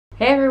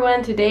Hey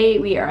everyone, today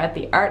we are at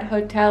the Art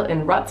Hotel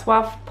in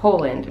Wrocław,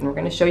 Poland, and we're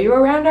going to show you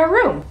around our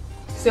room.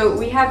 So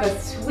we have a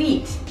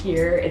suite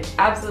here. It's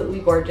absolutely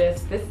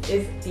gorgeous. This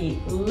is the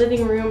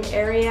living room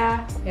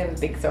area. We have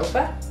a big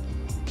sofa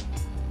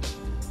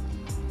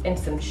and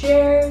some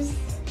chairs,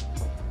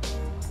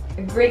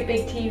 a great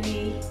big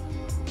TV.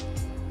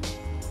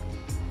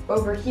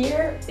 Over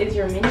here is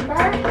your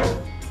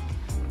minibar.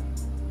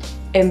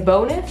 And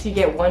bonus, you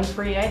get one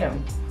free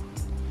item.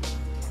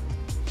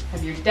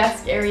 Have your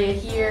desk area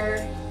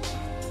here,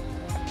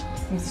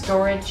 some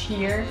storage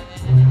here,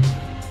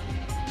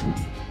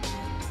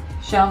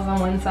 shelves on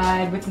one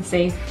side with the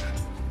safe,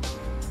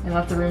 and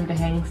lots of room to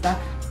hang stuff.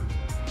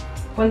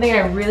 One thing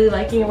I'm really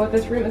liking about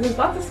this room is there's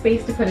lots of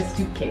space to put a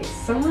suitcase.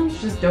 Some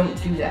rooms just don't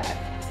do that.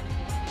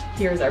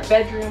 Here's our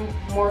bedroom,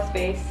 more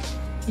space,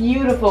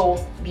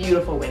 beautiful,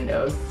 beautiful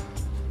windows,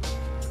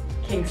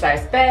 king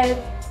size bed.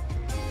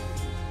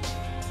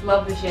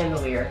 Love the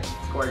chandelier, it's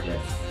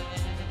gorgeous.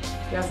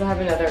 We also have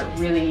another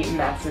really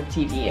massive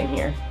TV in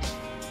here.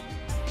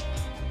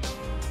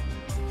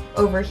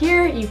 Over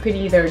here, you could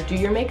either do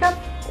your makeup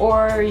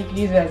or you could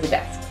use it as a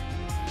desk.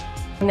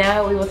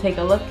 Now we will take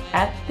a look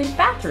at the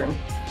bathroom.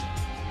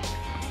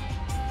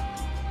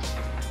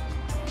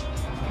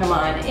 Come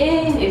on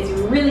in, it's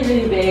really,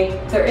 really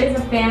big. There is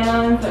a fan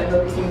on, so I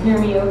hope you can hear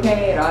me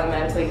okay. It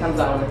automatically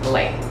comes on with the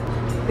light.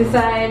 This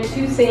side,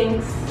 2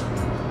 sinks,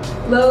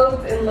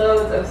 loads and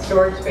loads of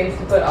storage space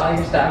to put all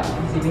your stuff. You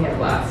can see we have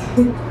glass.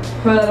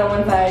 Toilet on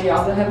one side, you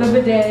also have a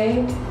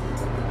bidet.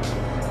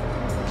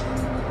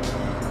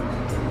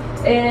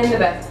 And the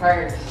best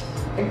part,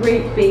 a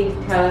great big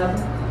tub.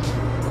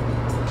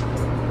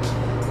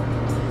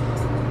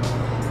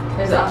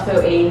 There's also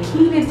a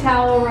heated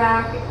towel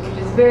rack, which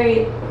is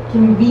very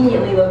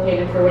conveniently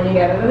located for when you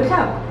get out of the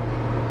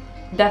tub.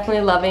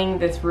 Definitely loving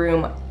this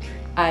room.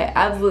 I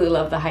absolutely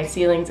love the high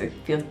ceilings. It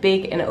feels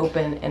big and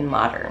open and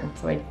modern.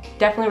 So I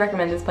definitely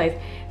recommend this place,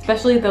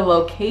 especially the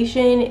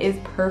location is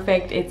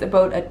perfect. It's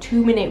about a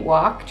 2-minute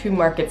walk to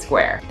Market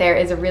Square. There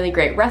is a really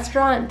great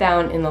restaurant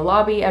down in the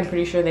lobby. I'm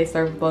pretty sure they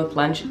serve both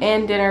lunch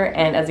and dinner,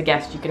 and as a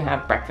guest you can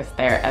have breakfast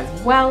there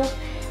as well.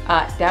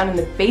 Down in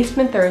the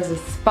basement there is a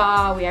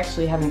spa. We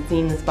actually haven't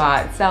seen the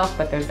spa itself,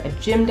 but there's a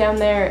gym down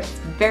there. It's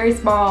very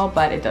small,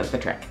 but it does the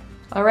trick.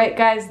 Alright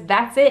guys,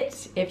 that's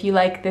it. If you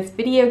like this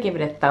video, give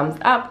it a thumbs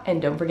up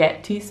and don't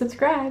forget to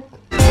subscribe.